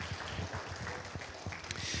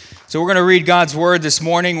So we're going to read God's Word this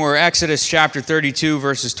morning. We're Exodus chapter 32,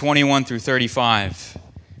 verses 21 through 35.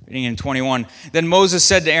 Reading in 21. Then Moses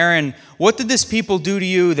said to Aaron, "What did this people do to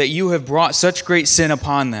you that you have brought such great sin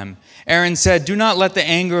upon them?" Aaron said, "Do not let the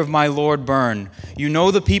anger of my Lord burn. You know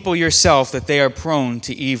the people yourself, that they are prone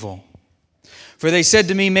to evil. For they said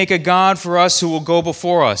to me, 'Make a god for us who will go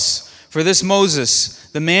before us.' For this Moses,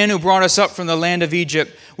 the man who brought us up from the land of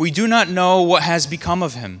Egypt, we do not know what has become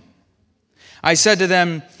of him. I said to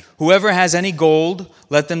them, 'Whoever has any gold,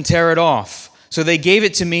 let them tear it off.' So they gave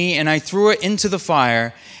it to me, and I threw it into the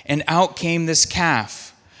fire, and out came this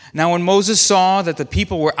calf. Now when Moses saw that the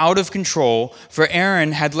people were out of control, for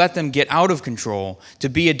Aaron had let them get out of control, to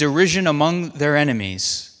be a derision among their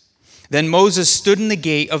enemies, then Moses stood in the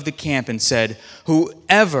gate of the camp and said,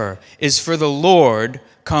 'Whoever is for the Lord,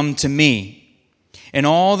 come to me.' And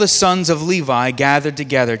all the sons of Levi gathered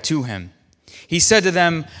together to him. He said to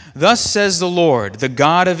them, 'Thus says the Lord, the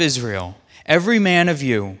God of Israel, every man of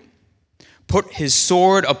you put his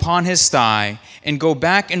sword upon his thigh and go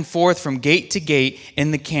back and forth from gate to gate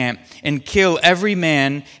in the camp and kill every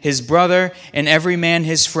man his brother and every man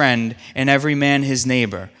his friend and every man his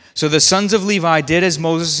neighbor.' So the sons of Levi did as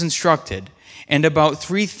Moses instructed, and about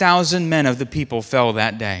 3,000 men of the people fell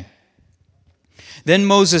that day. Then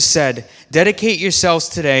Moses said, 'Dedicate yourselves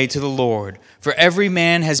today to the Lord, for every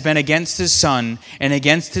man has been against his son and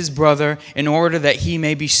against his brother, in order that he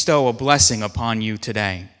may bestow a blessing upon you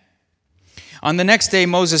today.' On the next day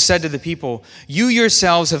Moses said to the people, 'You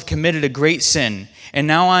yourselves have committed a great sin, and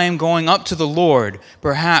now I am going up to the Lord.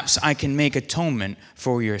 Perhaps I can make atonement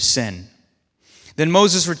for your sin.' Then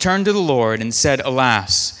Moses returned to the Lord and said,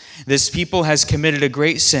 'Alas, this people has committed a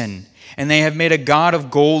great sin, and they have made a god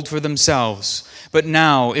of gold for themselves. But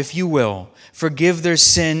now, if you will, forgive their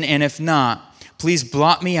sin, and if not, please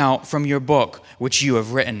blot me out from your book which you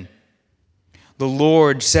have written.' The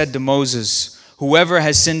Lord said to Moses, 'Whoever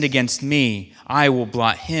has sinned against me, I will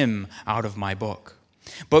blot him out of my book.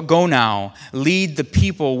 But go now, lead the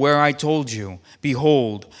people where I told you.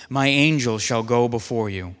 Behold, my angel shall go before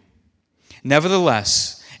you.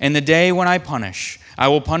 Nevertheless, in the day when I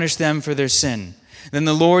will punish them for their sin.' Then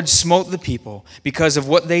the Lord smote the people because of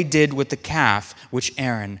what they did with the calf which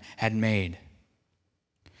Aaron had made."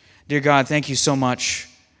 Dear God, thank you so much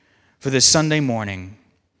for this Sunday morning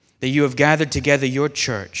that you have gathered together your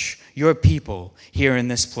church, your people here in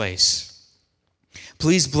this place.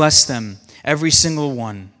 Please bless them, every single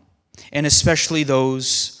one, and especially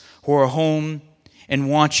those who are home and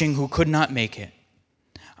watching who could not make it.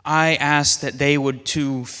 I ask that they would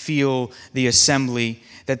too feel the assembly,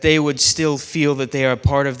 that they would still feel that they are a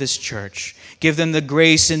part of this church. Give them the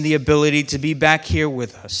grace and the ability to be back here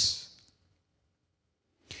with us.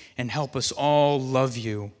 And help us all love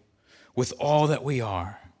you with all that we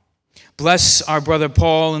are. Bless our brother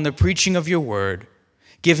Paul in the preaching of your word.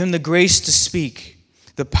 Give him the grace to speak,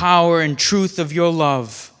 the power and truth of your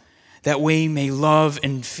love, that we may love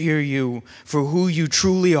and fear you for who you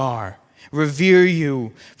truly are. Revere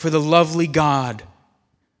you for the lovely God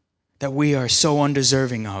that we are so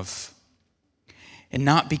undeserving of. And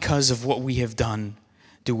not because of what we have done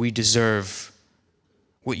do we deserve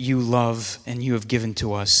what you love and you have given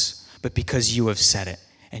to us, but because you have said it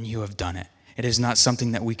and you have done it. It is not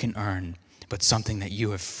something that we can earn, but something that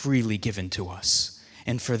you have freely given to us.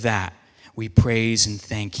 And for that, we praise and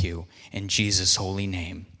thank you in Jesus' holy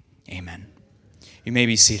name. Amen. You may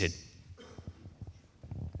be seated.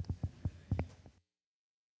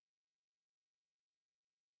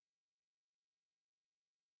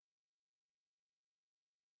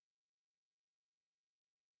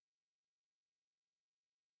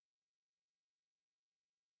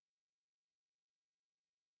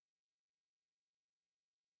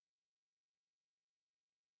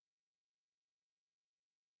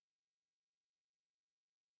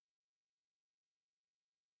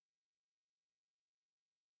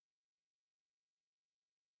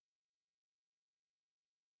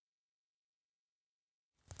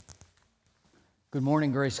 Good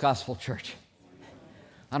morning, Grace Gospel Church.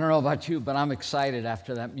 I don't know about you, but I'm excited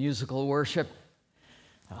after that musical worship.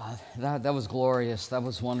 That was glorious. That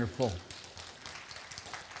was wonderful.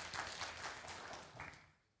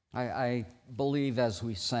 I believe as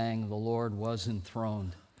we sang, the Lord was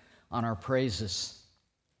enthroned on our praises.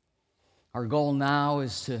 Our goal now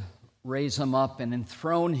is to raise him up and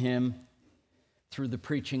enthrone him through the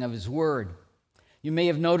preaching of his word. You may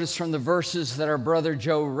have noticed from the verses that our brother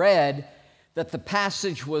Joe read that the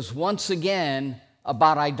passage was once again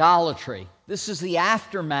about idolatry. This is the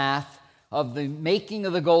aftermath of the making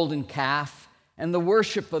of the golden calf and the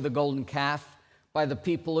worship of the golden calf by the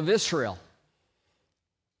people of Israel.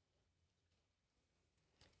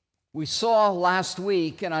 We saw last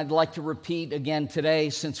week, and I'd like to repeat again today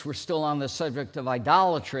since we're still on the subject of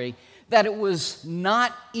idolatry, that it was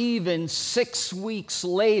not even 6 weeks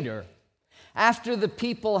later, after the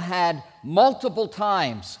people had multiple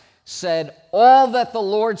times said, all that the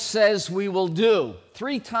Lord says we will do.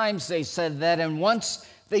 3 times they said that, and once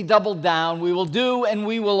they doubled down, we will do and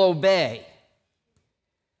we will obey.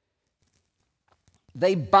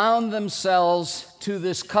 They bound themselves to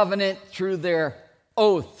this covenant through their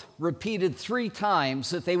oath, repeated 3 times,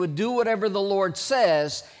 that they would do whatever the Lord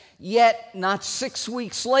says, yet not 6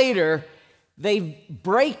 weeks later, they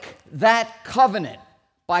break that covenant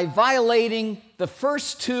by violating the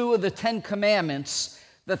first 2 of the 10 commandments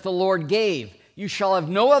that the Lord gave. You shall have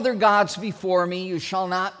no other gods before me. You shall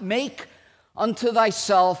not make unto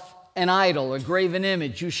thyself an idol, a graven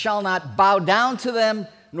image. You shall not bow down to them,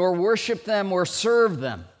 nor worship them, or serve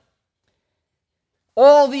them.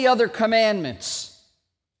 All the other commandments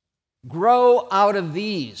grow out of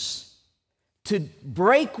these. To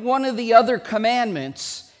break one of the other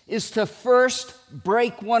commandments is to first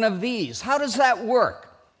break one of these. How does that work?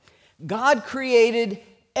 God created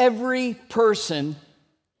every person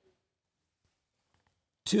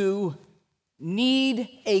to need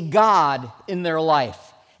a God in their life.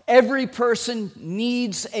 Every person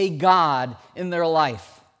needs a God in their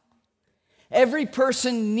life. Every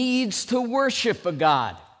person needs to worship a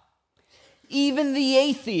God. Even the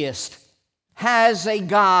atheist has a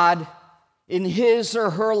God in his or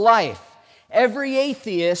her life. Every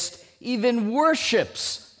atheist even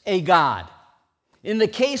worships a God. In the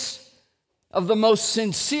case of the most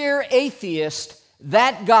sincere atheist,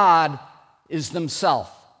 that God is themselves.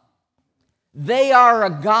 They are a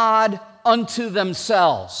God unto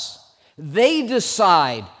themselves. They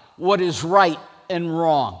decide what is right and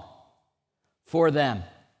wrong for them.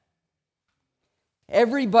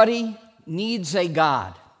 Everybody needs a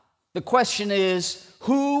God. The question is,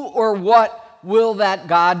 who or what will that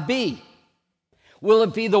God be? Will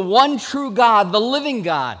it be the one true God, the living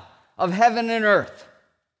God of heaven and earth,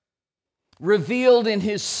 revealed in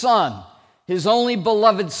His Son, His only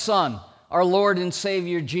beloved Son, our Lord and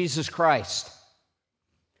Savior Jesus Christ?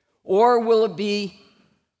 Or will it be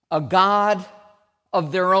a God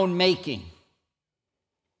of their own making?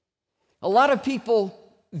 A lot of people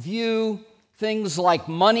view things like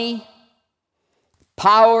money,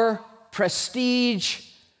 power, prestige,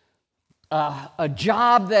 a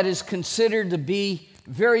job that is considered to be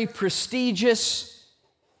very prestigious,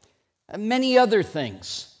 and many other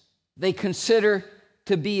things they consider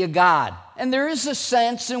to be a god. And there is a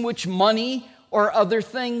sense in which money or other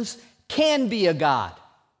things can be a god.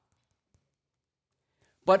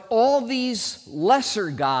 But all these lesser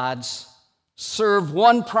gods serve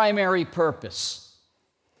one primary purpose.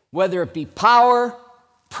 Whether it be power,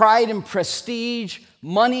 pride and prestige,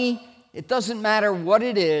 money, it doesn't matter what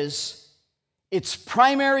it is. Its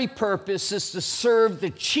primary purpose is to serve the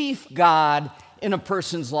chief God in a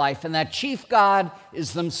person's life, and that chief God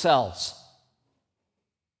is themselves.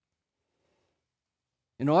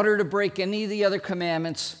 In order to break any of the other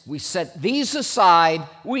commandments, we set these aside.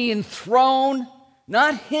 We enthrone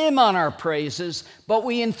not Him on our praises, but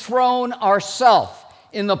we enthrone ourselves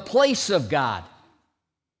in the place of God.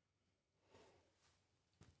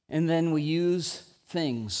 And then we use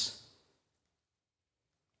things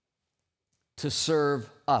to serve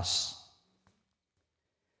us.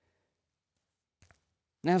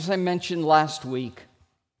 Now, as I mentioned last week,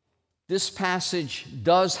 this passage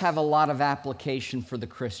does have a lot of application for the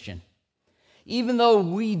Christian. Even though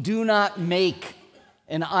we do not make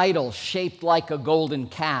an idol shaped like a golden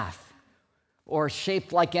calf or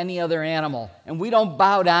shaped like any other animal, and we don't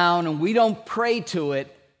bow down and we don't pray to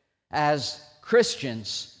it as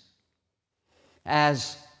Christians,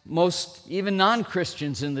 as most, even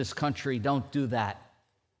non-Christians in this country don't do that.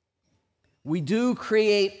 We do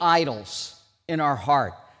create idols in our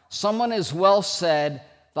heart. Someone has well said,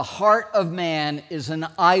 the heart of man is an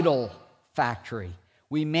idol factory.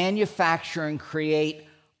 We manufacture and create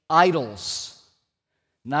idols,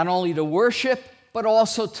 not only to worship, but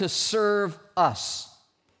also to serve us.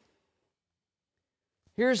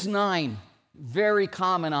 Here's 9 very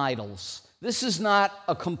common idols. This is not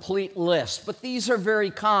a complete list, but these are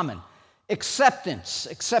very common.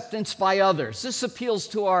 Acceptance by others. This appeals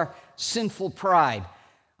to our sinful pride.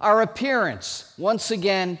 Our appearance, once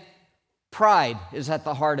again, pride is at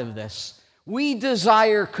the heart of this. We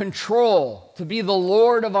desire control, to be the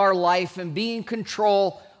Lord of our life and be in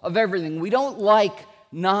control of everything. We don't like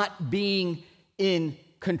not being in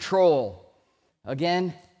control.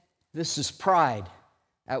 Again, this is pride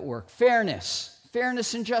at work. Fairness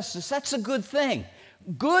and justice, that's a good thing.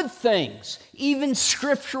 Good things, even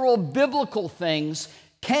scriptural, biblical things,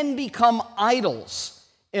 can become idols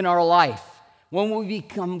in our life when we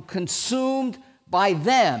become consumed by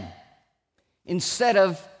them instead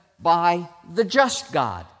of by the just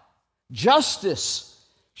God. Justice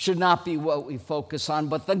should not be what we focus on,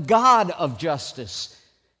 but the God of justice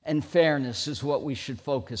and fairness is what we should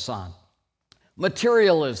focus on.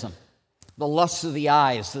 Materialism, the lust of the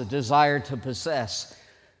eyes, the desire to possess.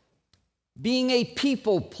 Being a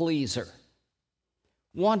people pleaser,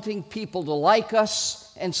 wanting people to like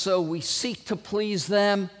us, and so we seek to please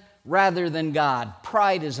them rather than God.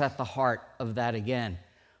 Pride is at the heart of that again.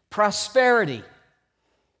 Prosperity.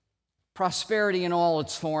 Prosperity in all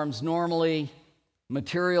its forms, normally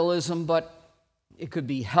materialism, but it could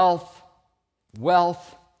be health,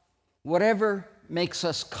 wealth, whatever makes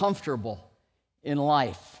us comfortable in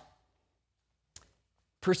life.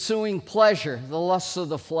 Pursuing pleasure, the lusts of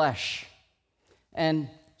the flesh, and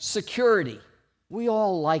security. We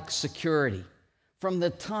all like security. From the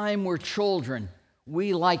time we're children,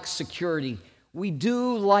 we like security. We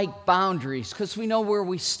do like boundaries because we know where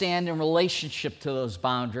we stand in relationship to those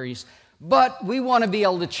boundaries, but we want to be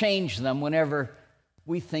able to change them whenever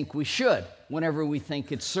we think we should, whenever we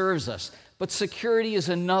think it serves us. But security is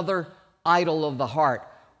another idol of the heart.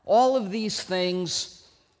 All of these things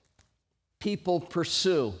people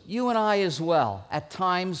pursue. You and I as well. At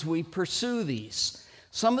times we pursue these.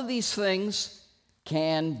 Some of these things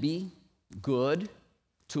can be good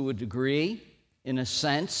to a degree, in a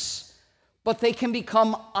sense, but they can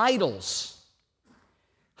become idols.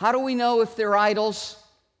 How do we know if they're idols?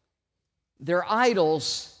 They're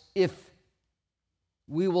idols if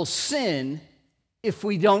we will sin if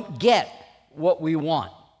we don't get what we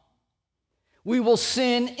want. We will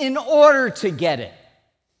sin in order to get it.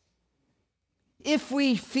 If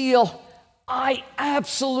we feel, I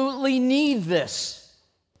absolutely need this,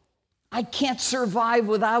 I can't survive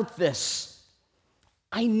without this,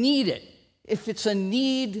 I need it. If it's a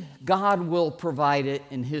need, God will provide it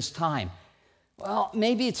in His time. Well,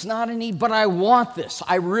 maybe it's not a need, but I want this.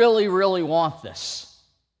 I really, really want this.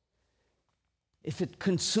 If it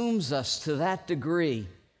consumes us to that degree,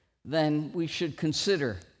 then we should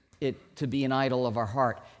consider it to be an idol of our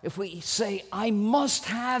heart. If we say, I must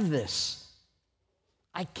have this,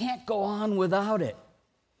 I can't go on without it,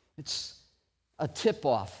 it's a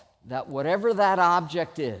tip-off that whatever that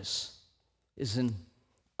object is an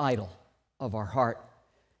idol of our heart.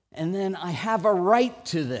 And then I have a right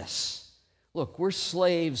to this. Look, we're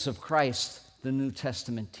slaves of Christ, the New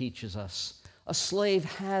Testament teaches us. A slave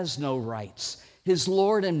has no rights. His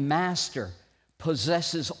Lord and Master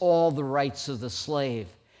possesses all the rights of the slave.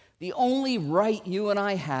 The only right you and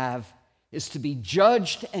I have is to be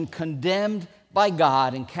judged and condemned by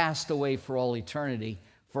God and cast away for all eternity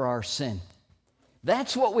for our sin.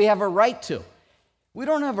 That's what we have a right to. We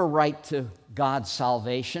don't have a right to God's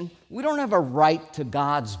salvation. We don't have a right to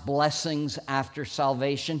God's blessings after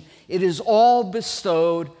salvation. It is all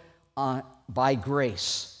bestowed by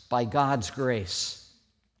grace, by God's grace.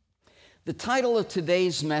 The title of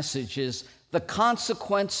today's message is The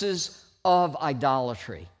Consequences of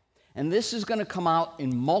Idolatry. And this is going to come out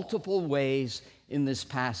in multiple ways in this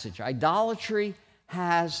passage. Idolatry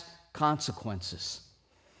has consequences.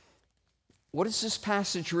 What is this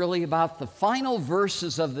passage really about? The final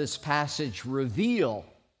verses of this passage reveal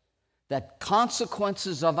that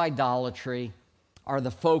consequences of idolatry are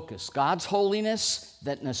the focus. God's holiness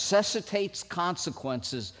that necessitates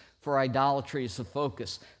consequences for idolatry is the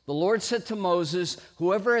focus. The Lord said to Moses,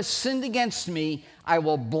 whoever has sinned against me, I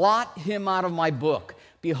will blot him out of my book.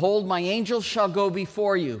 Behold, my angels shall go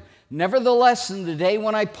before you. Nevertheless, in the day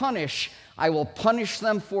when I punish, I will punish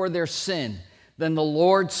them for their sin. Then the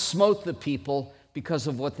Lord smote the people because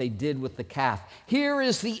of what they did with the calf. Here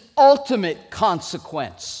is the ultimate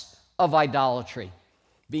consequence of idolatry,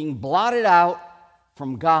 being blotted out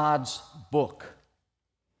from God's book.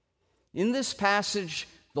 In this passage,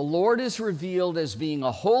 the Lord is revealed as being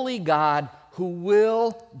a holy God who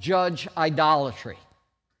will judge idolatry.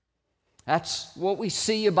 That's what we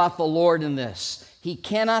see about the Lord in this. He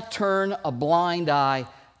cannot turn a blind eye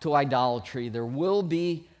to idolatry. There will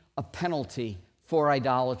be a penalty for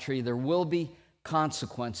idolatry. There will be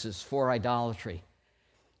consequences for idolatry.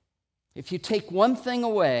 If you take one thing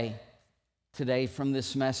away today from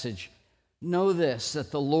this message, know this,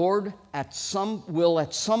 that the Lord will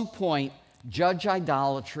at some point judge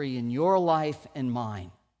idolatry in your life and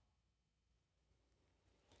mine.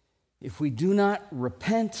 If we do not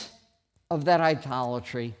repent of that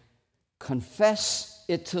idolatry, confess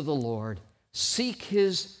it to the Lord, seek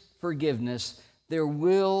His forgiveness, there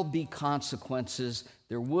will be consequences,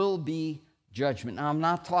 there will be judgment. Now, I'm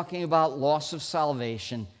not talking about loss of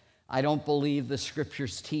salvation. I don't believe the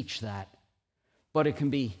Scriptures teach that. But it can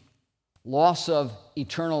be loss of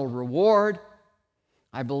eternal reward.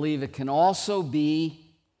 I believe it can also be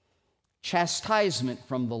chastisement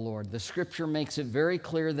from the Lord. The Scripture makes it very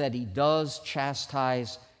clear that He does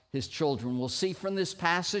chastise His children. We'll see from this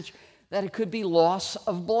passage that it could be loss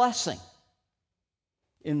of blessing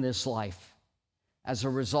in this life as a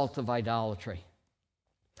result of idolatry.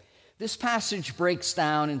 This passage breaks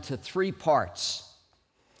down into 3 parts.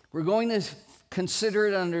 We're going to consider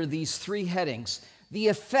it under these 3 headings. The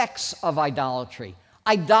effects of idolatry.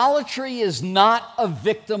 Idolatry is not a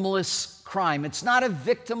victimless crime. It's not a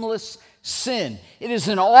victimless sin. It is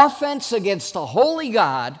an offense against a holy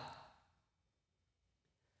God,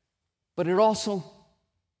 but it also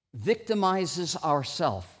victimizes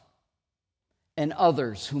ourselves and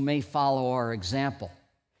others who may follow our example.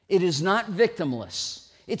 It is not victimless.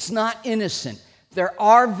 It's not innocent. There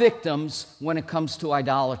are victims when it comes to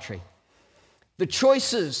idolatry. The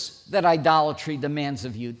choices that idolatry demands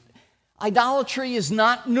of you. Idolatry is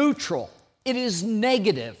not neutral. It is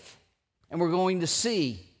negative. And we're going to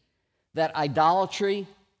see that idolatry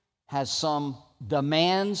has some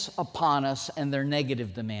demands upon us, and they're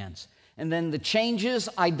negative demands. And then the changes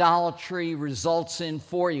idolatry results in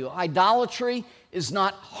for you. Idolatry is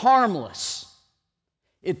not harmless.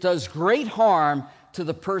 It does great harm to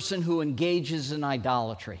the person who engages in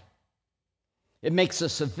idolatry. It makes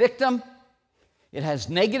us a victim. It has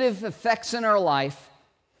negative effects in our life,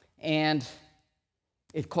 and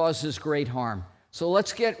it causes great harm. So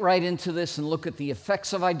let's get right into this and look at the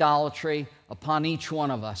effects of idolatry upon each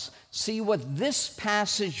one of us. See what this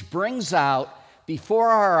passage brings out before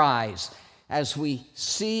our eyes. As we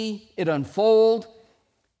see it unfold,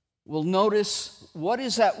 we'll notice what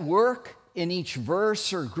is at work in each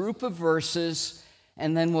verse or group of verses,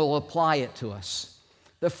 and then we'll apply it to us.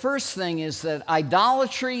 The first thing is that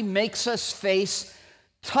idolatry makes us face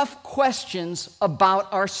tough questions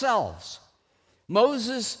about ourselves.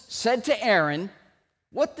 Moses said to Aaron,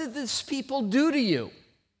 "What did this people do to you,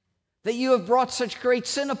 that you have brought such great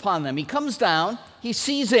sin upon them?" He comes down, he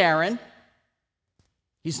sees Aaron.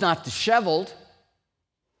 He's not disheveled.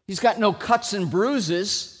 He's got no cuts and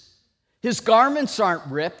bruises. His garments aren't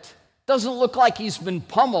ripped. Doesn't look like he's been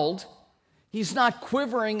pummeled. He's not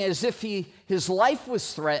quivering as if his life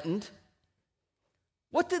was threatened.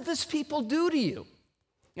 What did this people do to you?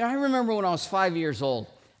 You know, I remember when I was 5 years old.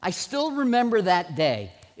 I still remember that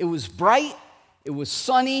day. It was bright. It was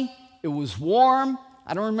sunny. It was warm.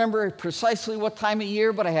 I don't remember precisely what time of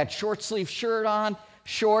year, but I had short-sleeve shirt on,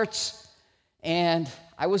 shorts, and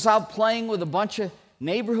I was out playing with a bunch of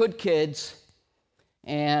neighborhood kids,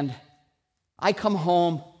 and I come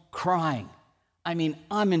home crying. I mean,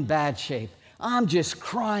 I'm in bad shape. I'm just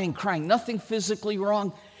crying. Nothing physically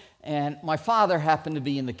wrong. And my father happened to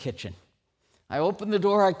be in the kitchen. I open the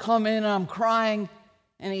door, I come in, and I'm crying,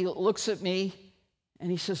 and he looks at me,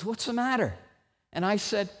 and he says, "What's the matter?" And I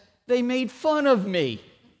said, "They made fun of me."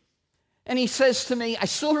 And he says to me, I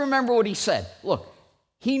still remember what he said. Look,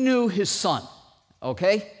 he knew his son,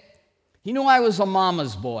 okay? He knew I was a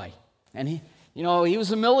mama's boy. And he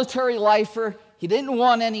was a military lifer. He didn't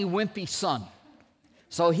want any wimpy son.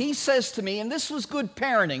 So he says to me, and this was good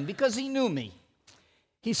parenting because he knew me.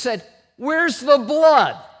 He said, "Where's the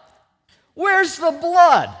blood? Where's the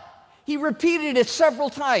blood?" He repeated it several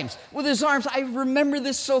times with his arms. I remember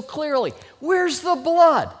this so clearly. "Where's the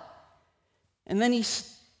blood?" And then he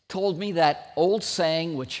told me that old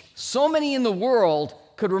saying, which so many in the world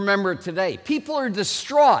could remember today. People are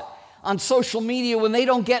distraught on social media when they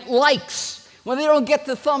don't get likes, when they don't get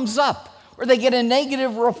the thumbs up, or they get a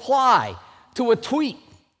negative reply to a tweet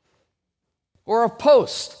or a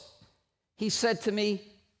post. He said to me,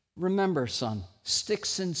 "Remember, son,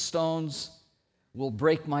 sticks and stones will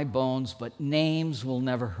break my bones, but names will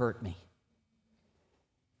never hurt me."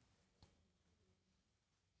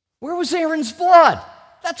 Where was Aaron's blood?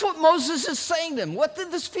 That's what Moses is saying to him. What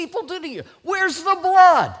did this people do to you? Where's the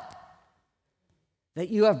blood? That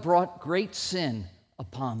you have brought great sin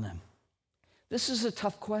upon them. This is a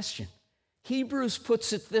tough question. Hebrews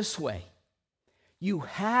puts it this way: you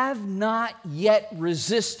have not yet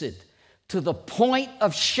resisted to the point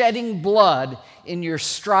of shedding blood in your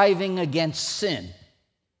striving against sin.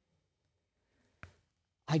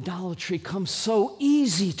 Idolatry comes so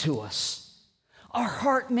easy to us. Our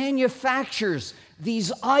heart manufactures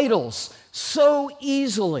these idols so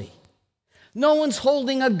easily. No one's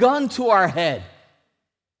holding a gun to our head.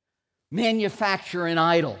 Manufacture an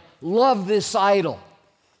idol. Love this idol.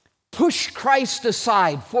 Push Christ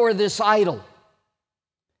aside for this idol.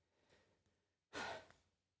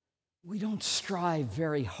 we don't strive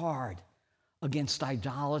very hard against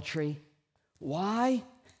idolatry. Why?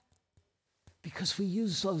 Because we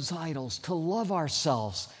use those idols to love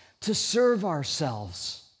ourselves, to serve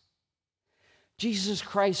ourselves. Jesus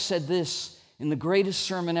Christ said this in the greatest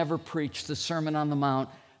sermon ever preached, the Sermon on the Mount: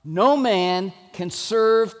 "No man can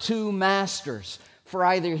serve two masters, for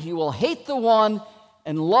either he will hate the one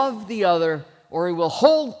and love the other, or he will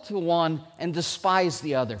hold to one and despise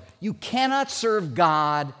the other. You cannot serve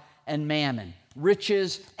God and mammon,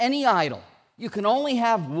 riches, any idol. You can only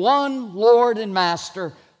have one Lord and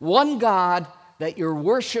Master, one God that you're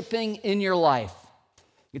worshiping in your life.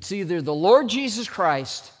 It's either the Lord Jesus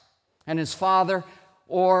Christ and his Father,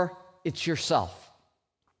 or it's yourself.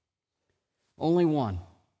 Only one.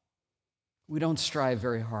 We don't strive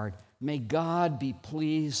very hard. May God be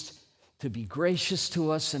pleased to be gracious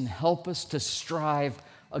to us and help us to strive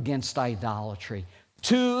against idolatry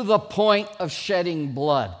to the point of shedding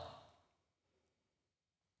blood.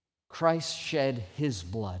 Christ shed his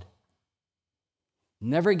blood,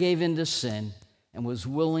 never gave in to sin, and was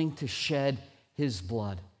willing to shed his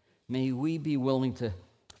blood. May we be willing to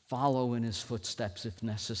follow in his footsteps if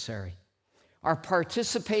necessary. Our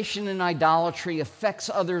participation in idolatry affects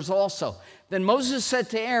others also. Then Moses said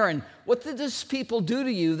to Aaron, "What did this people do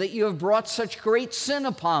to you that you have brought such great sin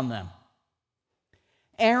upon them?"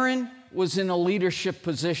 Aaron was in a leadership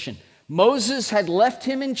position. Moses had left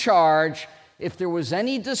him in charge. If there was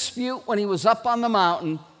any dispute when he was up on the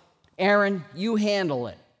mountain, Aaron, you handle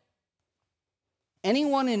it.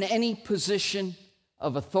 Anyone in any position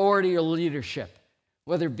of authority or leadership,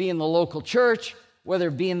 whether it be in the local church, whether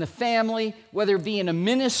it be in the family, whether it be in a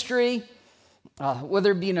ministry,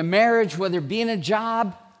 whether it be in a marriage, whether it be in a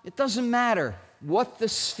job, it doesn't matter what the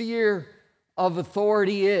sphere of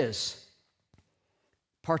authority is.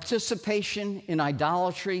 Participation in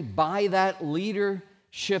idolatry by that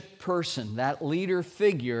leadership person, that leader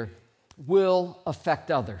figure, will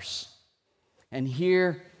affect others. And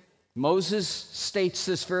here, Moses states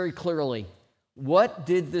this very clearly. What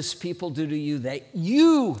did this people do to you that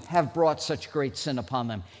you have brought such great sin upon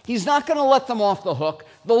them? He's not going to let them off the hook.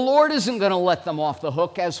 The Lord isn't going to let them off the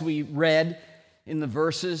hook, as we read in the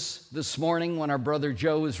verses this morning when our brother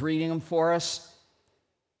Joe was reading them for us.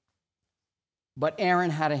 But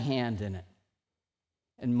Aaron had a hand in it,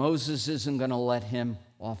 and Moses isn't going to let him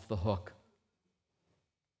off the hook.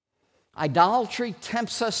 Idolatry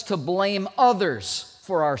tempts us to blame others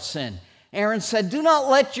for our sin. Aaron said, "Do not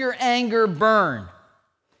let your anger burn.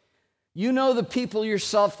 You know the people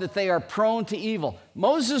yourself that they are prone to evil."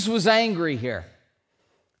 Moses was angry here.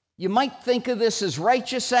 You might think of this as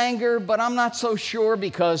righteous anger, but I'm not so sure,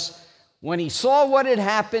 because when he saw what had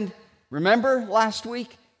happened, remember last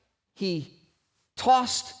week, he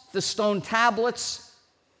tossed the stone tablets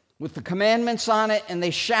with the commandments on it, and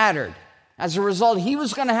they shattered. As a result, he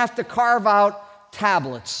was going to have to carve out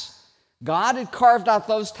tablets. God had carved out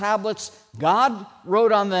those tablets. God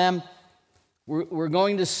wrote on them. We're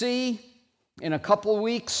going to see in a couple of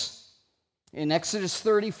weeks in Exodus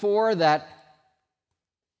 34 that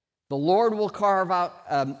the Lord will carve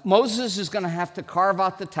out, Moses is going to have to carve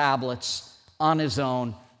out the tablets on his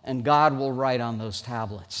own, and God will write on those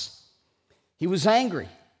tablets. He was angry.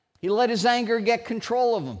 He let his anger get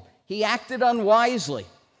control of him. He acted unwisely.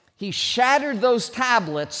 He shattered those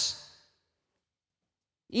tablets,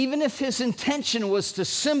 even if his intention was to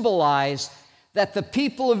symbolize that the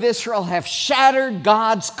people of Israel have shattered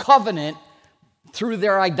God's covenant through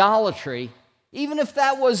their idolatry. Even if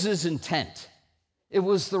that was his intent, it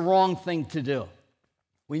was the wrong thing to do.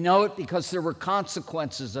 We know it because there were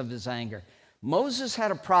consequences of his anger. Moses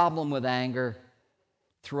had a problem with anger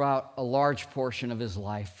throughout a large portion of his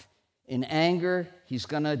life. In anger, he's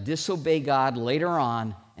going to disobey God later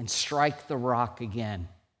on and strike the rock again,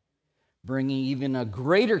 bringing even a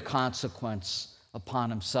greater consequence upon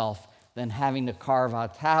himself than having to carve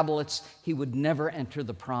out tablets. He would never enter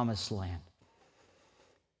the promised land.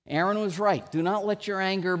 Aaron was right. Do not let your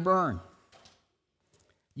anger burn.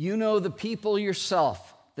 You know the people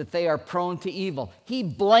yourself, that they are prone to evil. He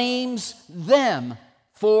blames them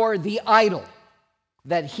for the idol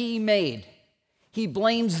that he made. He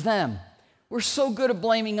blames them. We're so good at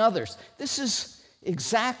blaming others. This is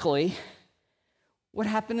exactly what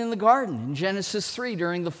happened in the garden in Genesis 3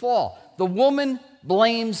 during the fall. The woman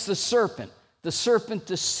blames the serpent. The serpent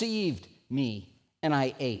deceived me, and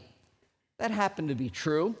I ate. That happened to be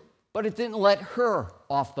true, but it didn't let her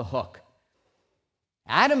off the hook.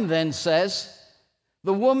 Adam then says,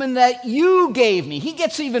 "The woman that you gave me." He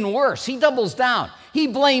gets even worse. He doubles down. He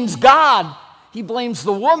blames God. He blames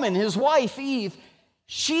the woman, his wife, Eve.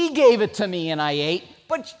 "She gave it to me, and I ate."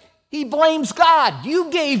 But He blames God. You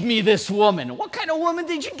gave me this woman. What kind of woman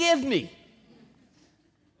did you give me?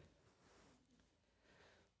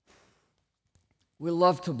 We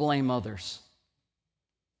love to blame others.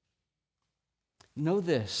 Know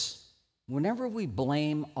this, whenever we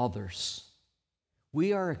blame others,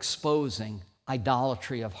 we are exposing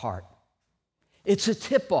idolatry of heart. It's a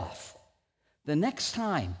tip-off. The next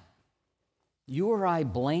time you or I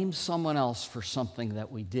blame someone else for something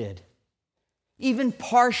that we did, even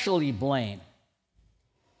partially blame.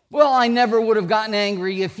 Well, I never would have gotten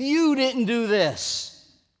angry if you didn't do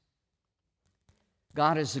this.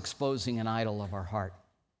 God is exposing an idol of our heart.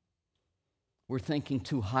 We're thinking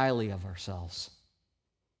too highly of ourselves.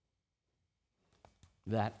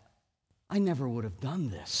 That I never would have done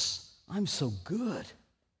this. I'm so good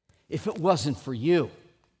if it wasn't for you.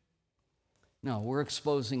 No, we're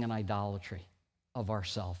exposing an idolatry of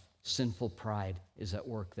ourself. Sinful pride is at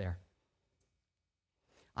work there.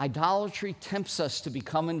 Idolatry tempts us to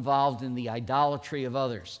become involved in the idolatry of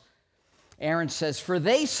others. Aaron says, "For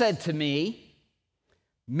they said to me,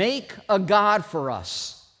 'Make a god for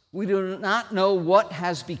us.' We do not know what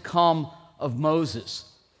has become of Moses."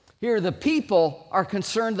 Here, the people are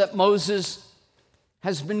concerned that Moses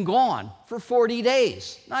has been gone for 40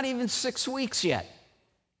 days, not even 6 weeks yet.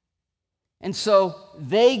 And so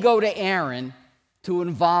they go to Aaron to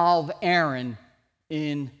involve Aaron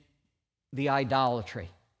in the idolatry.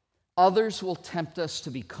 Others will tempt us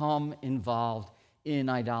to become involved in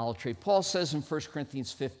idolatry. Paul says in 1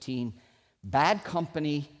 Corinthians 15, bad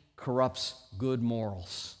company corrupts good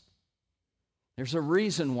morals. There's a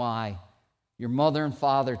reason why your mother and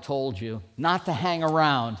father told you not to hang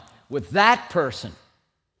around with that person.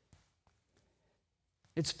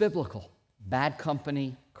 It's biblical. Bad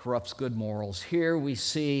company corrupts good morals. Here we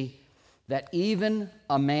see that even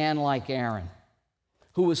a man like Aaron,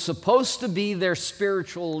 who was supposed to be their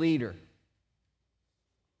spiritual leader,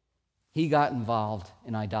 he got involved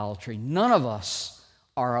in idolatry. None of us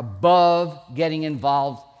are above getting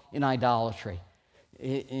involved in idolatry.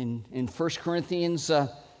 In 1 Corinthians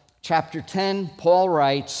chapter 10, Paul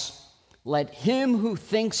writes, "Let him who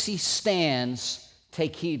thinks he stands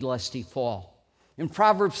take heed lest he fall." In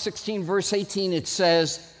Proverbs 16, verse 18, it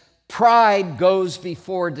says, "Pride goes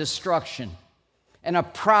before destruction, and a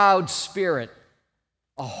proud spirit,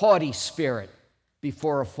 a haughty spirit,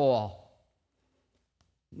 before a fall."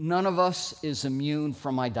 None of us is immune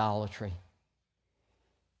from idolatry.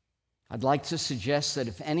 I'd like to suggest that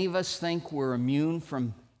if any of us think we're immune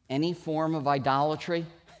from any form of idolatry,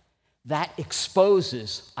 that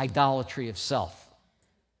exposes idolatry of self.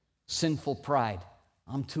 Sinful pride.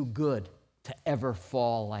 I'm too good to ever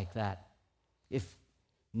fall like that. If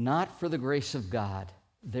not for the grace of God,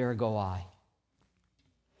 there go I.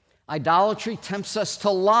 Idolatry tempts us to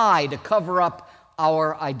lie to cover up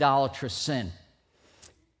our idolatrous sin.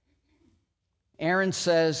 Aaron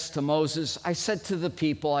says to Moses, I said to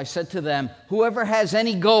them, whoever has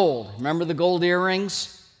any gold, remember the gold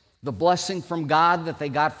earrings? The blessing from God that they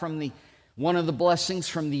got from one of the blessings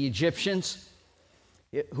from the Egyptians.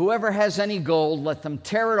 Whoever has any gold, let them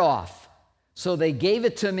tear it off. So they gave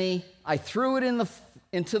it to me. I threw it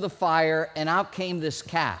into the fire, and out came this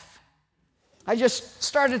calf. I just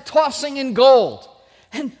started tossing in gold.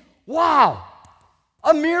 And wow,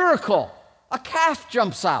 a miracle. A calf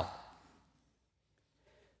jumps out.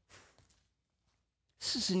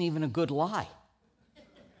 This isn't even a good lie.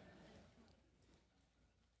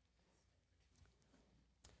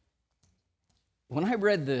 When I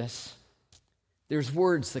read this, there's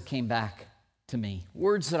words that came back to me,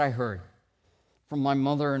 words that I heard from my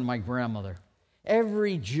mother and my grandmother.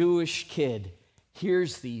 Every Jewish kid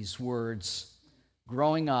hears these words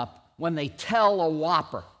growing up when they tell a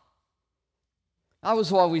whopper. I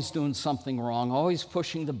was always doing something wrong, always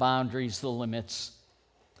pushing the boundaries, the limits.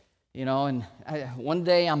 You know, and one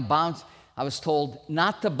day I was told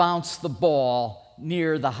not to bounce the ball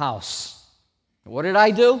near the house. What did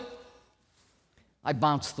I do? I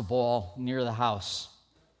bounced the ball near the house,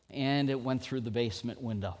 and it went through the basement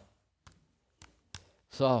window.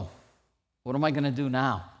 So, what am I going to do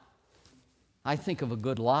now? I think of a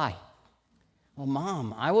good lie. Well,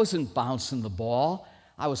 Mom, I wasn't bouncing the ball.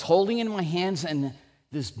 I was holding it in my hands, and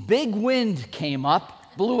this big wind came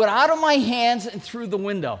up, blew it out of my hands and through the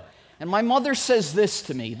window. And my mother says this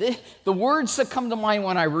to me. The words that come to mind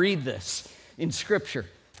when I read this in Scripture.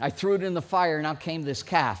 I threw it in the fire, and out came this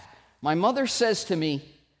calf. My mother says to me,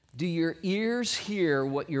 do your ears hear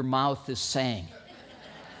what your mouth is saying?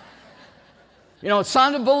 You know, it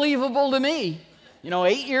sounded believable to me.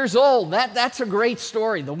 8 years old, that's a great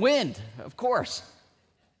story. The wind, of course.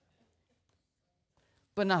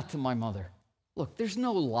 But not to my mother. Look, there's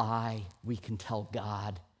no lie we can tell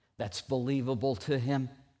God that's believable to him.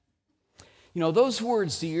 You know, those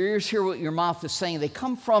words, do your ears hear what your mouth is saying? They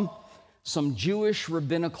come from some Jewish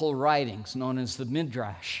rabbinical writings known as the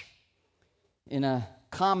Midrash, in a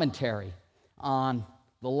commentary on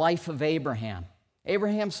the life of Abraham.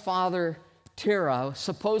 Abraham's father, Terah,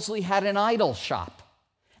 supposedly had an idol shop,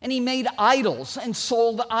 and he made idols and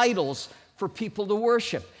sold idols for people to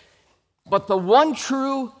worship. But the one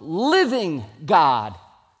true living God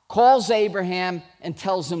calls Abraham and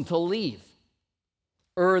tells him to leave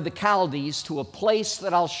the Chaldees to a place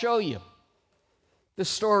that I'll show you. The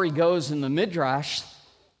story goes in the Midrash,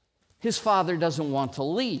 his father doesn't want to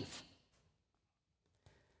leave.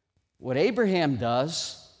 What Abraham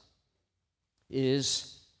does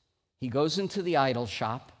is he goes into the idol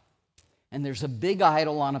shop, and there's a big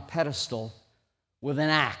idol on a pedestal with an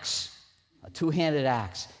axe, a two-handed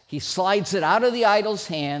axe. He slides it out of the idol's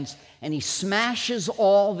hands, and he smashes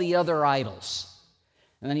all the other idols.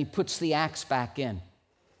 And then he puts the axe back in.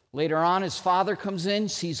 Later on, his father comes in,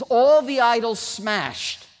 sees all the idols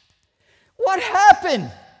smashed. What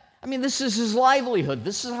happened? I mean, this is his livelihood.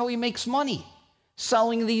 This is how he makes money,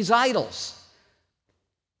 selling these idols.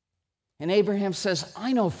 And Abraham says,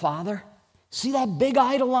 I know, Father. See that big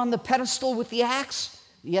idol on the pedestal with the axe?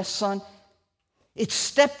 Yes, son. It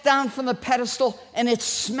stepped down from the pedestal and it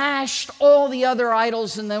smashed all the other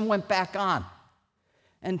idols and then went back on.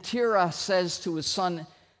 And Terah says to his son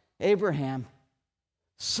Abraham,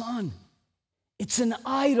 son, it's an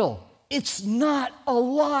idol. It's not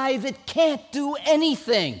alive. It can't do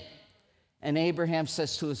anything. And Abraham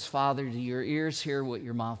says to his father, do your ears hear what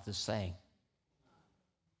your mouth is saying?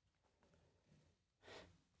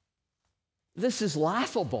 This is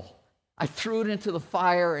laughable. I threw it into the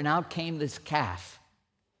fire and out came this calf.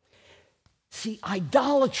 See,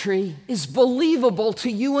 idolatry is believable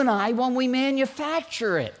to you and I when we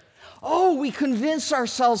manufacture it. Oh, we convince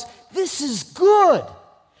ourselves this is good.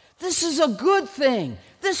 This is a good thing.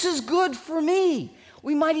 This is good for me.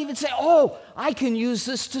 We might even say, oh, I can use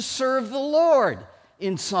this to serve the Lord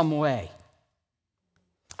in some way.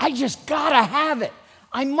 I just gotta have it.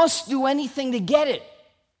 I must do anything to get it.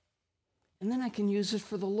 And then I can use it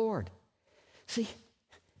for the Lord. See,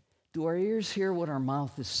 do our ears hear what our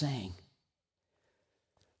mouth is saying?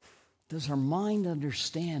 Does our mind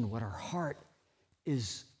understand what our heart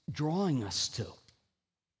is drawing us to?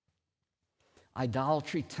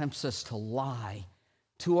 Idolatry tempts us to lie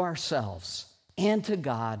to ourselves and to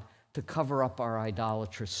God to cover up our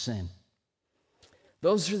idolatrous sin.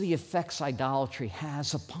 Those are the effects idolatry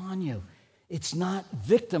has upon you. It's not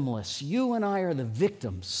victimless. You and I are the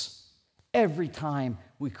victims every time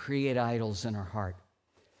we create idols in our heart.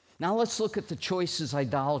 Now let's look at the choices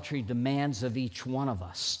idolatry demands of each one of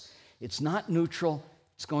us. It's not neutral.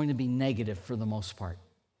 It's going to be negative for the most part.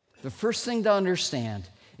 The first thing to understand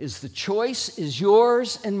is the choice is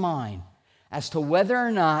yours and mine as to whether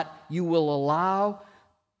or not you will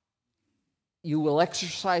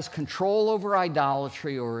exercise control over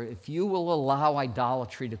idolatry, or if you will allow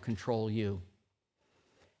idolatry to control you.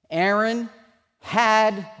 Aaron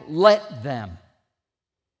had let them.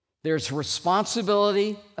 There's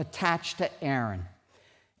responsibility attached to Aaron.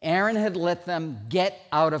 Aaron had let them get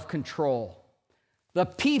out of control. The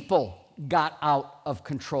people got out of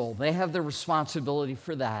control. They have the responsibility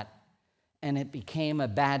for that. And it became a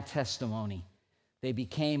bad testimony. They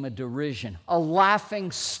became a derision, a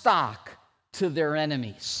laughing stock to their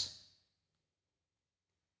enemies.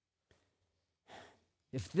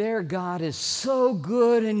 If their God is so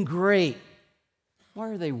good and great, why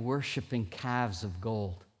are they worshiping calves of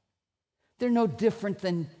gold? They're no different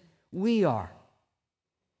than we are.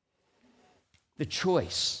 The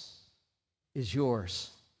choice is yours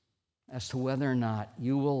as to whether or not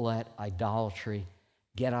you will let idolatry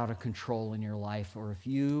get out of control in your life, or if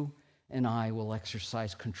you and I will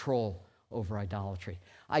exercise control over idolatry.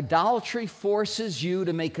 Idolatry forces you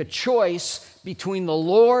to make a choice between the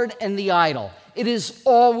Lord and the idol. It is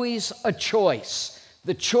always a choice.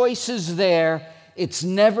 The choice is there. It's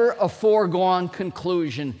never a foregone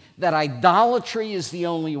conclusion that idolatry is the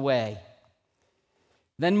only way.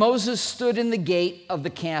 Then Moses stood in the gate of the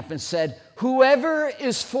camp and said, "Whoever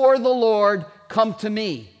is for the Lord, come to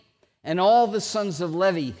me." And all the sons of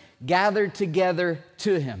Levi gathered together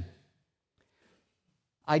to him.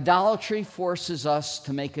 Idolatry forces us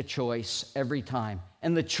to make a choice every time.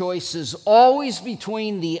 And the choice is always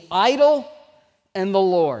between the idol and the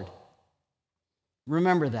Lord.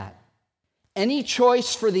 Remember that. Any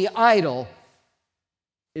choice for the idol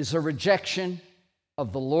is a rejection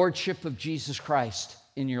of the lordship of Jesus Christ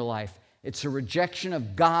in your life. It's a rejection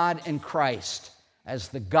of God and Christ as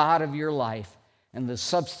the God of your life and the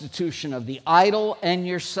substitution of the idol and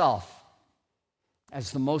yourself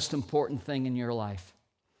as the most important thing in your life.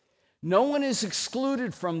 No one is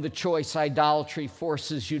excluded from the choice idolatry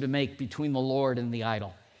forces you to make between the Lord and the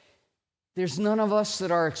idol. There's none of us that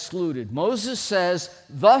are excluded. Moses says,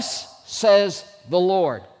 "Thus says the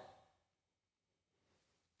Lord."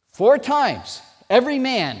 4 times, every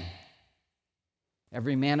man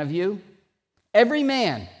of you, every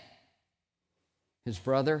man, his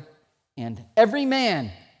brother, and every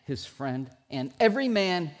man, his friend, and every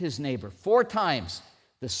man, his neighbor. 4 times,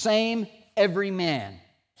 the same every man.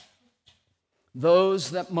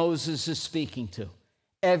 Those that Moses is speaking to,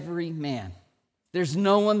 every man. There's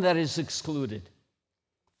no one that is excluded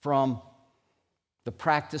from the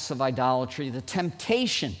practice of idolatry, the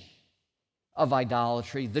temptation of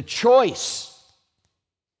idolatry, the choice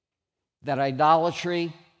that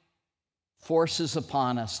idolatry forces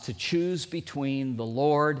upon us to choose between the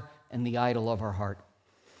Lord and the idol of our heart.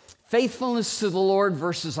 Faithfulness to the Lord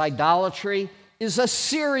versus idolatry is a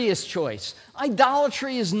serious choice.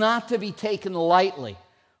 Idolatry is not to be taken lightly.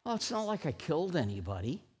 Oh, it's not like I killed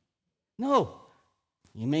anybody. No,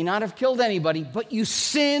 you may not have killed anybody, but you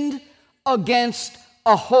sinned against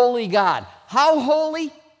a holy God. How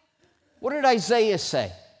holy? What did Isaiah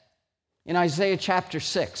say in Isaiah chapter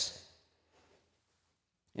 6?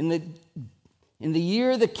 In the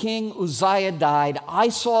year the king Uzziah died, I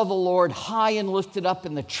saw the Lord high and lifted up,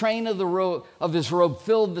 and the train of his robe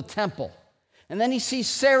filled the temple. And then he sees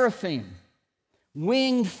seraphim,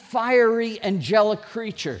 winged, fiery, angelic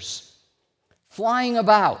creatures, flying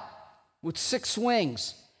about with 6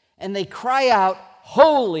 wings. And they cry out,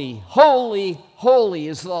 "Holy, holy, holy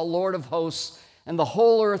is the Lord of hosts, and the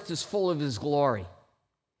whole earth is full of his glory."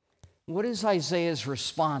 What is Isaiah's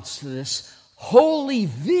response to this holy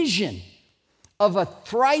vision of a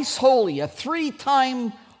thrice holy, a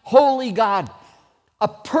 3-time holy God, a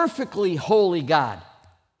perfectly holy God?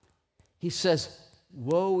 He says,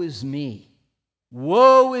 "Woe is me.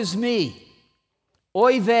 Woe is me.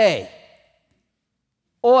 Oy vey.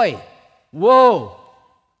 Oy. Woe.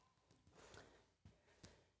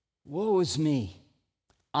 Woe is me.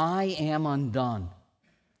 I am undone,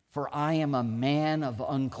 for I am a man of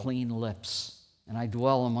unclean lips, and I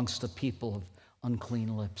dwell amongst a people of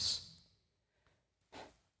unclean lips."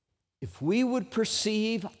 If we would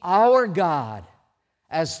perceive our God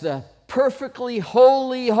as the perfectly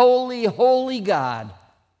holy, holy, holy God,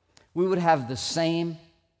 we would have the same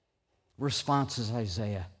response as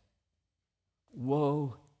Isaiah.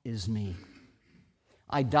 Woe is me.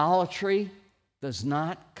 Idolatry does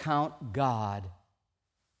not count God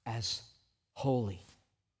as holy,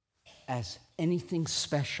 as anything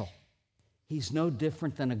special. He's no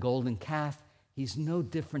different than a golden calf. He's no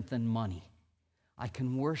different than money. I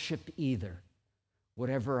can worship either,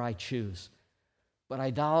 whatever I choose. But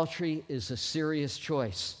idolatry is a serious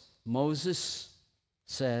choice. Moses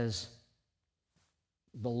says,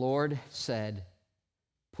 the Lord said,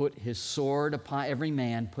 put his sword upon every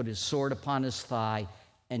man, put his sword upon his thigh,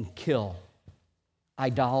 and kill.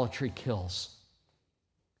 Idolatry kills.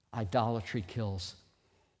 Idolatry kills.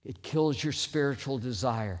 It kills your spiritual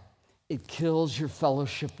desire. It kills your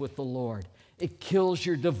fellowship with the Lord. It kills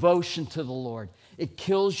your devotion to the Lord. It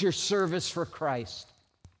kills your service for Christ.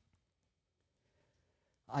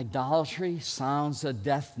 Idolatry sounds a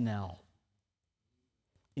death knell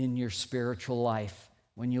in your spiritual life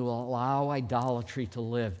when you allow idolatry to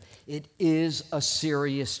live. It is a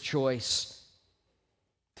serious choice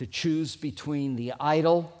to choose between the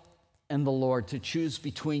idol and the Lord, to choose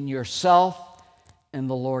between yourself and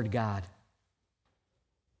the Lord God.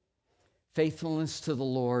 Faithfulness to the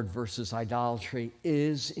Lord versus idolatry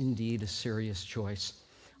is indeed a serious choice.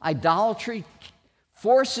 Idolatry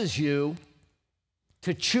forces you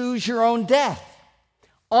to choose your own death.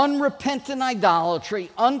 Unrepentant idolatry,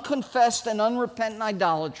 unconfessed and unrepentant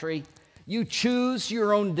idolatry, you choose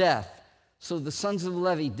your own death. So the sons of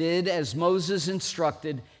Levi did as Moses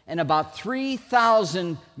instructed, and about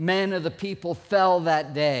 3,000 men of the people fell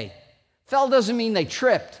that day. Fell doesn't mean they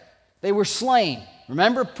tripped. They were slain.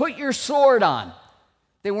 Remember, put your sword on.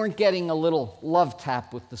 They weren't getting a little love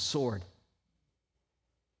tap with the sword.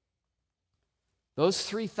 Those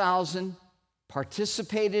 3,000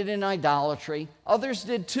 participated in idolatry. Others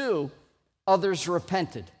did too. Others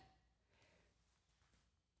repented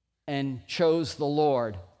and chose the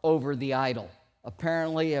Lord over the idol.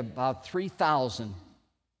 Apparently, about 3,000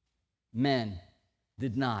 men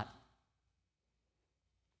did not.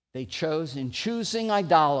 They chose, in choosing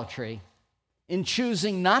idolatry, in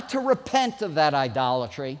choosing not to repent of that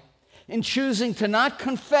idolatry, in choosing to not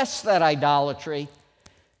confess that idolatry,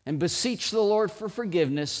 and beseech the Lord for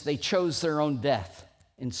forgiveness, they chose their own death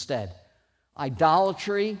instead.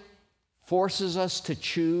 Idolatry forces us to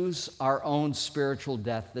choose our own spiritual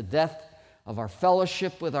death, the death of our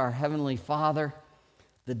fellowship with our Heavenly Father,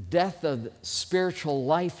 the death of spiritual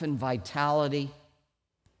life and vitality.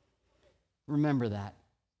 Remember that.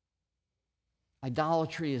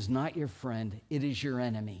 Idolatry is not your friend, it is your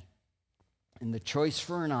enemy. And the choice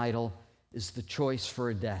for an idol is the choice for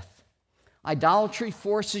a death. Idolatry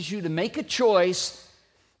forces you to make a choice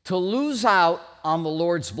to lose out on the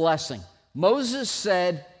Lord's blessing. Moses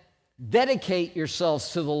said, dedicate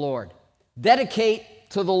yourselves to the Lord. Dedicate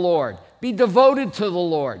to the Lord. Be devoted to the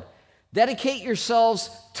Lord. Dedicate yourselves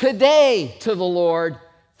today to the Lord.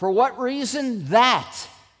 For what reason? That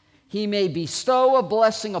He may bestow a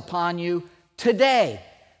blessing upon you today.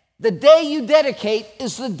 The day you dedicate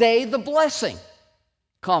is the day the blessing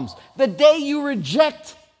comes. The day you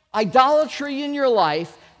reject idolatry in your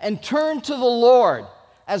life and turn to the Lord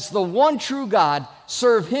as the one true God,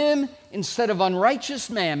 serve Him instead of unrighteous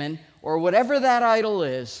mammon or whatever that idol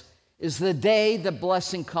is the day the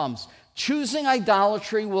blessing comes. Choosing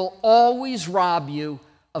idolatry will always rob you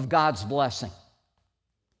of God's blessing.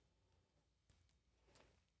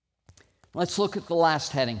 Let's look at the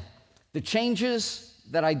last heading. The changes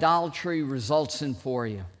that idolatry results in for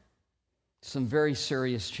you. Some very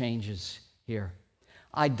serious changes here.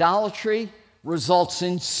 Idolatry results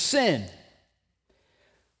in sin.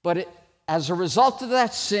 But as a result of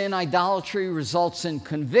that sin, idolatry results in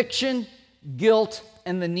conviction, guilt,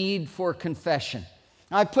 and the need for confession.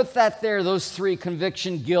 Now, I put that there, those three,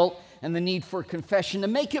 conviction, guilt, and the need for confession, to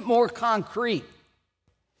make it more concrete.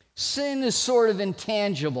 Sin is sort of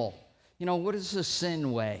intangible. What does a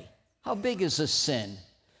sin weigh? How big is a sin?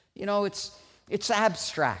 It's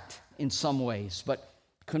abstract in some ways, but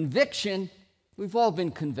conviction, we've all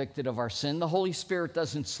been convicted of our sin. The Holy Spirit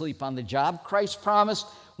doesn't sleep on the job. Christ promised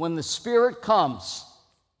when the Spirit comes,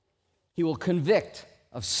 He will convict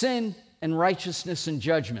of sin and righteousness and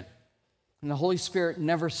judgment. And the Holy Spirit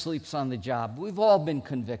never sleeps on the job. We've all been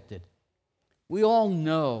convicted. We all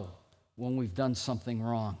know when we've done something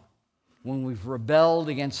wrong, when we've rebelled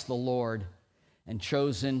against the Lord and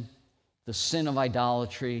chosen the sin of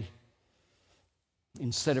idolatry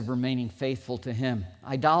instead of remaining faithful to Him.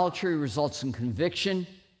 Idolatry results in conviction,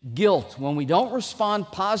 guilt. When we don't respond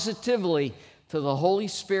positively to the Holy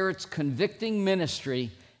Spirit's convicting ministry,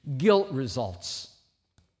 guilt results.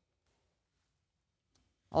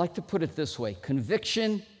 I like to put it this way.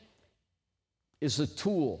 Conviction is a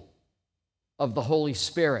tool of the Holy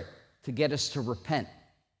Spirit to get us to repent.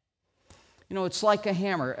 It's like a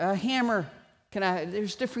hammer. A hammer,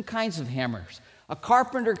 there's different kinds of hammers. A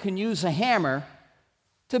carpenter can use a hammer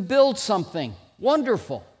to build something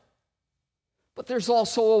wonderful. But there's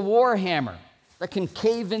also a war hammer that can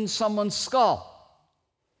cave in someone's skull.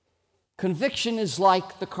 Conviction is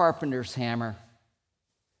like the carpenter's hammer.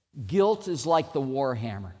 Guilt is like the war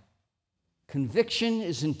hammer. Conviction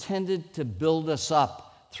is intended to build us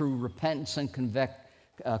up through repentance and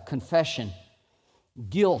confession.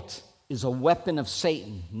 Guilt is a weapon of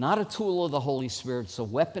Satan, not a tool of the Holy Spirit. It's a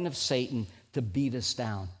weapon of Satan to beat us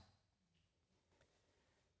down.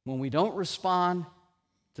 When we don't respond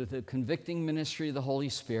to the convicting ministry of the Holy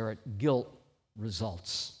Spirit, guilt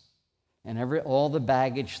results. And all the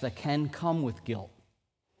baggage that can come with guilt.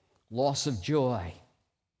 Loss of joy.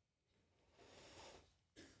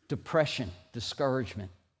 Depression,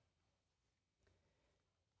 discouragement.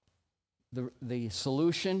 The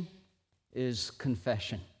solution is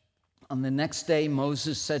confession. On the next day,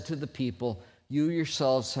 Moses said to the people, "You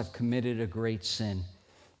yourselves have committed a great sin."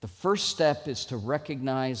 The first step is to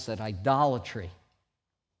recognize that idolatry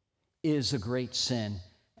is a great sin,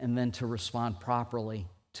 and then to respond properly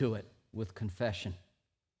to it with confession.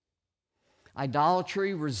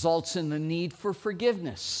 Idolatry results in the need for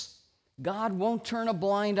forgiveness. God won't turn a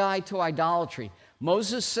blind eye to idolatry.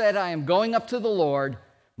 Moses said, "I am going up to the Lord."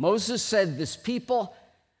 Moses said, "This people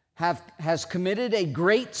has committed a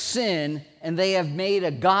great sin, and they have made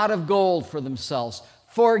a god of gold for themselves.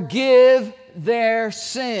 Forgive their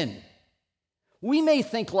sin." We may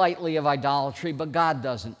think lightly of idolatry, but God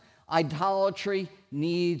doesn't. Idolatry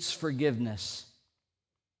needs forgiveness.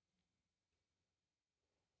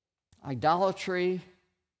 Idolatry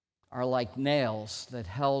are like nails that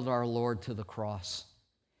held our Lord to the cross.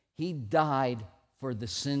 He died for the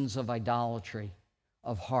sins of idolatry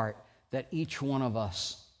of heart that each one of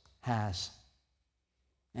us has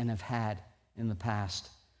and have had in the past.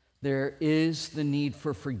 There is the need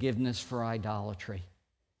for forgiveness for idolatry.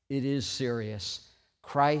 It is serious.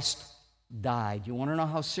 Christ died. You want to know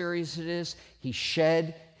how serious it is? He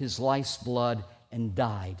shed His life's blood and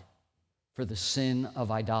died for the sin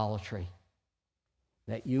of idolatry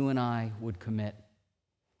that you and I would commit.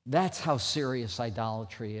 That's how serious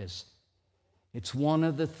idolatry is. It's one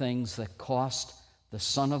of the things that cost the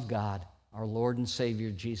Son of God, our Lord and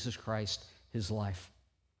Savior, Jesus Christ, his life.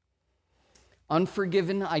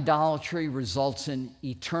 Unforgiven idolatry results in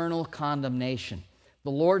eternal condemnation.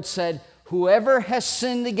 The Lord said, "Whoever has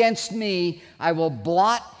sinned against me, I will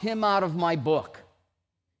blot him out of my book."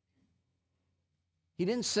 He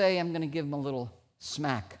didn't say, "I'm going to give him a little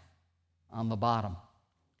smack on the bottom."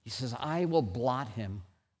 He says, "I will blot him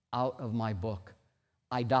out of my book."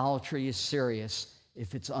 Idolatry is serious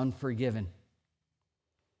if it's unforgiven.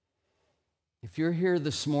 If you're here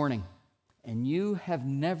this morning and you have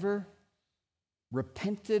never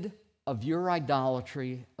repented of your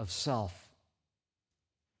idolatry of self,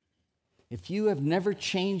 if you have never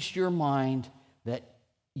changed your mind that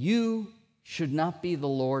you should not be the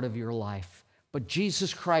Lord of your life, but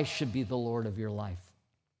Jesus Christ should be the Lord of your life,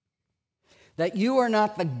 that you are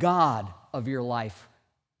not the God of your life,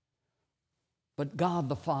 but God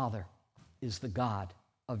the Father is the God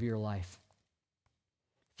of your life.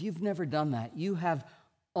 If you've never done that, you have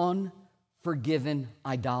unforgiven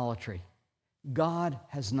idolatry. God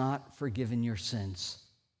has not forgiven your sins,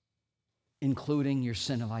 including your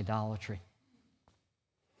sin of idolatry.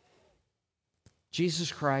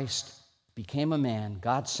 Jesus Christ became a man.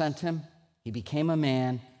 God sent him. He became a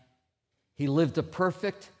man. He lived a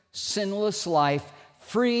perfect, sinless life,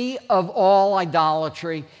 free of all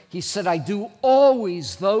idolatry. He said, "I do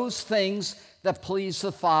always those things that please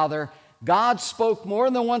the Father." God spoke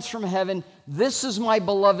more than once from heaven, "This is my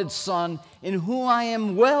beloved Son, in whom I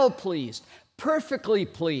am well pleased," perfectly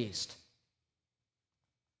pleased.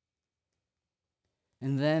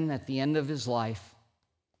 And then at the end of his life,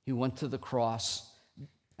 he went to the cross,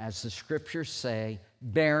 as the scriptures say,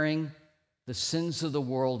 bearing the sins of the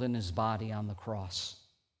world in his body on the cross.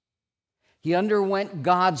 He underwent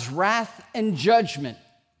God's wrath and judgment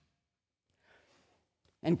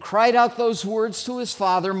and cried out those words to his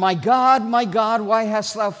Father, my God, why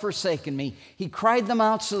hast thou forsaken me?" He cried them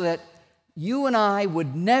out so that you and I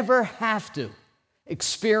would never have to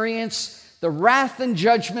experience the wrath and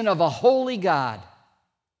judgment of a holy God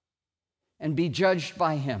and be judged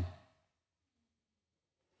by him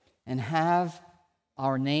and have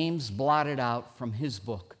our names blotted out from his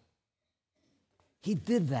book. He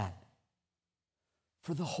did that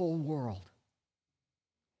for the whole world.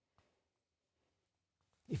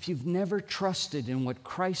 If you've never trusted in what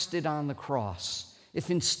Christ did on the cross, if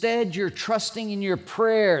instead you're trusting in your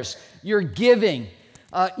prayers, your giving,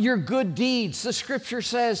 your good deeds, the scripture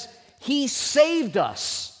says he saved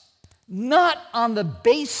us, not on the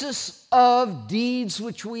basis of deeds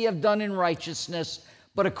which we have done in righteousness,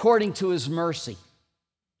 but according to his mercy.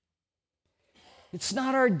 It's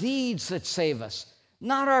not our deeds that save us,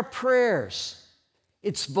 not our prayers.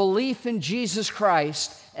 It's belief in Jesus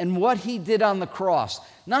Christ and what he did on the cross.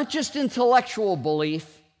 Not just intellectual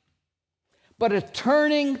belief, but a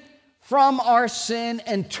turning from our sin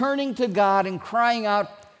and turning to God and crying out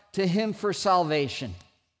to him for salvation.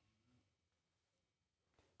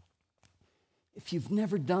 If you've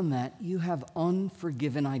never done that, you have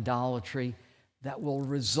unforgiven idolatry that will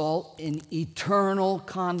result in eternal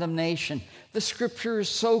condemnation. The scripture is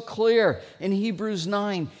so clear in Hebrews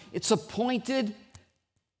 9. It's appointed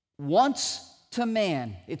once to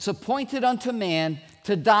man. It's appointed unto man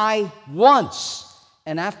to die once.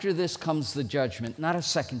 And after this comes the judgment, not a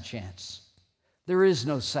second chance. There is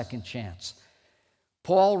no second chance.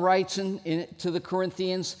 Paul writes to the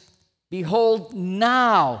Corinthians, "Behold,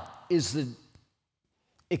 now is the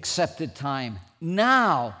accepted time.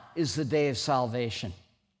 Now is the day of salvation."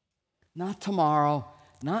 Not tomorrow,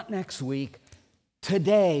 not next week.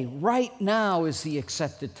 Today, right now is the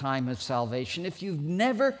accepted time of salvation. If you've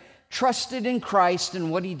never trusted in Christ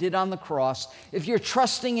and what he did on the cross, if you're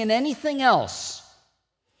trusting in anything else,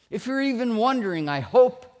 if you're even wondering, I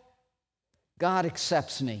hope God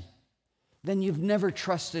accepts me, then you've never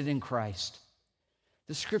trusted in Christ.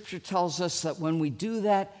 The scripture tells us that when we do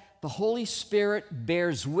that, the Holy Spirit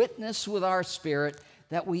bears witness with our spirit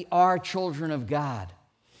that we are children of God.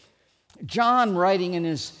 John, writing in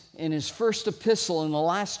his first epistle in the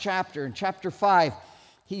last chapter, in chapter 5,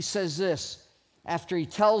 he says this, after he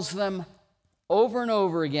tells them over and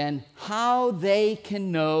over again how they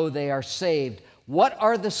can know they are saved. What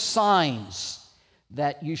are the signs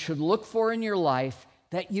that you should look for in your life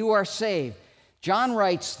that you are saved? John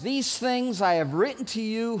writes, "These things I have written to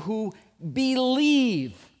you who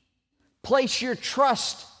believe." Place your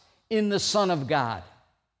trust in the Son of God.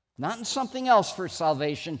 Not in something else for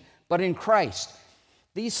salvation, but in Christ.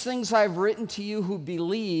 These things I have written to you who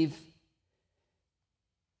believe,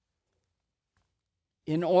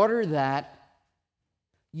 in order that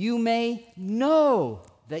you may know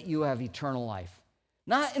that you have eternal life.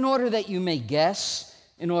 Not in order that you may guess,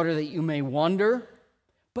 in order that you may wonder,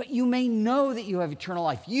 but you may know that you have eternal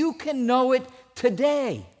life. You can know it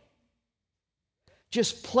today.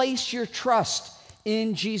 Just place your trust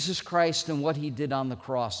in Jesus Christ and what he did on the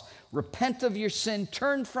cross. Repent of your sin,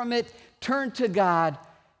 turn from it, turn to God,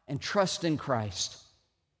 and trust in Christ.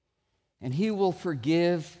 And he will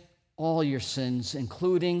forgive all your sins,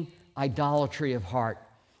 including idolatry of heart.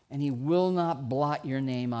 And he will not blot your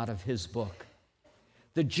name out of his book.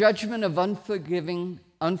 The judgment of unforgiven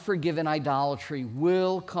idolatry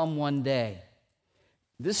will come one day.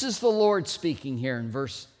 This is the Lord speaking here in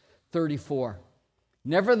verse 34.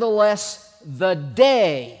 Nevertheless, the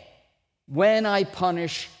day when I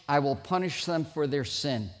will punish them for their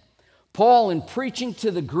sin. Paul, in preaching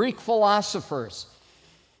to the Greek philosophers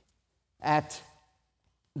at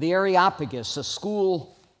the Areopagus, a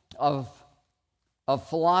school of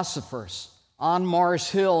philosophers on Mars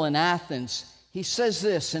Hill in Athens, he says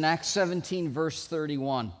this in Acts 17, verse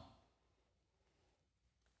 31.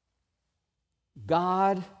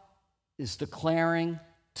 God is declaring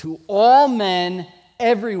to all men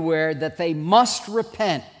everywhere that they must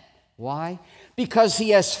repent. Why? Because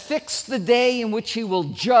he has fixed the day in which he will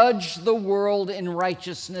judge the world in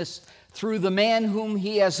righteousness through the man whom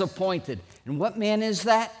he has appointed. And what man is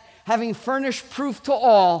that? Having furnished proof to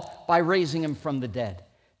all by raising him from the dead.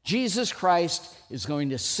 Jesus Christ is going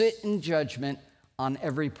to sit in judgment on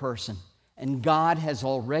every person. And God has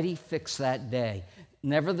already fixed that day.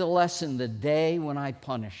 Nevertheless, in the day when I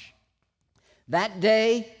punish. That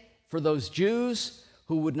day, for those Jews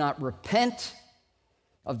who would not repent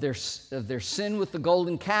of their sin with the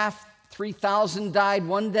golden calf, 3,000 died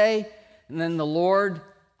one day, and then the Lord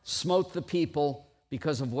smote the people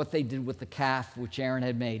because of what they did with the calf which Aaron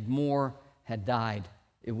had made. More had died,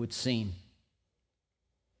 it would seem.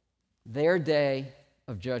 Their day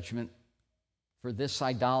of judgment for this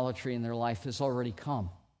idolatry in their life has already come.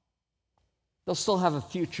 They'll still have a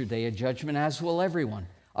future day of judgment, as will everyone.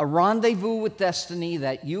 A rendezvous with destiny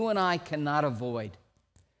that you and I cannot avoid.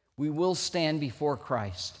 We will stand before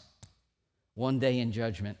Christ one day in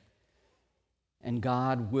judgment, and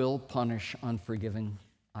God will punish unforgiving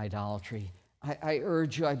idolatry. I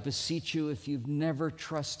urge you, I beseech you, if you've never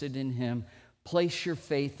trusted in him, place your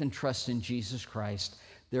faith and trust in Jesus Christ.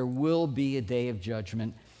 There will be a day of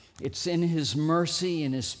judgment. It's in his mercy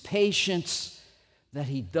and his patience that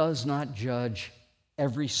he does not judge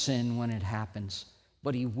every sin when it happens,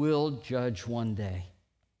 but he will judge one day.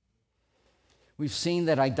 We've seen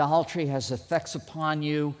that idolatry has effects upon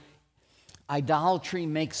you. Idolatry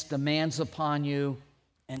makes demands upon you,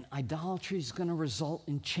 and idolatry is going to result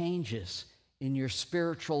in changes in your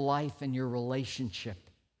spiritual life and your relationship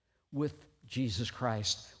with Jesus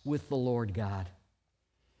Christ, with the Lord God.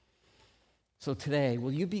 So today,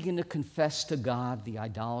 will you begin to confess to God the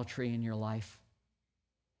idolatry in your life?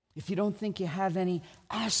 If you don't think you have any,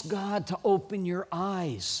 ask God to open your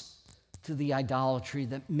eyes to the idolatry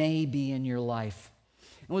that may be in your life.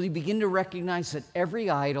 And will you begin to recognize that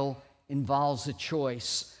every idol involves a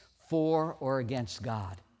choice for or against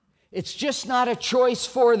God? It's just not a choice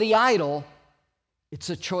for the idol,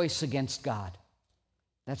 it's a choice against God.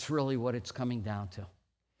 That's really what it's coming down to.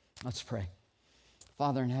 Let's pray.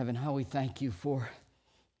 Father in heaven, how we thank you for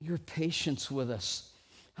your patience with us.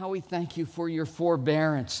 How we thank you for your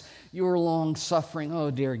forbearance, your long suffering.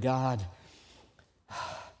 Oh, dear God,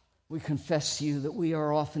 we confess to you that we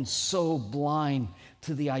are often so blind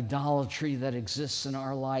to the idolatry that exists in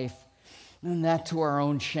our life, and that to our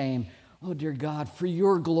own shame. Oh, dear God, for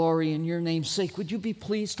your glory and your name's sake, would you be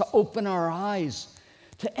pleased to open our eyes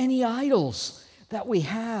to any idols that we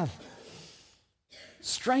have?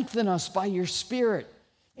 Strengthen us by your Spirit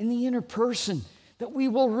in the inner person, that we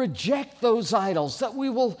will reject those idols, that we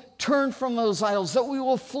will turn from those idols, that we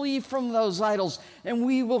will flee from those idols, and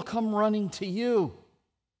we will come running to you.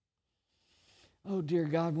 Oh, dear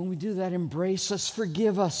God, when we do that, embrace us,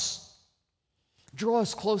 forgive us, draw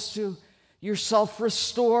us close to yourself,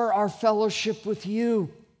 restore our fellowship with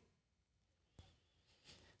you.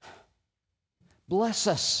 Bless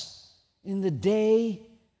us in the day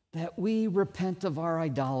that we repent of our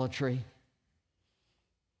idolatry.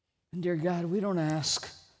 And dear God, we don't ask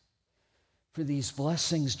for these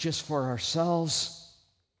blessings just for ourselves.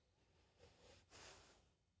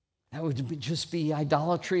 That would just be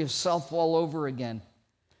idolatry of self all over again.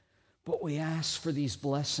 But we ask for these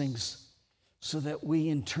blessings so that we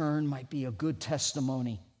in turn might be a good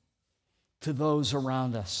testimony to those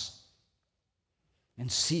around us.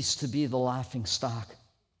 and cease to be the laughing stock.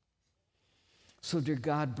 So, dear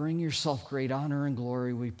God, bring yourself great honor and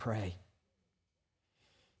glory, we pray,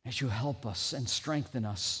 as you help us and strengthen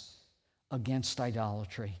us against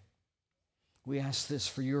idolatry. We ask this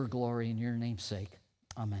for your glory and your name's sake.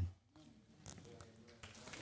 Amen.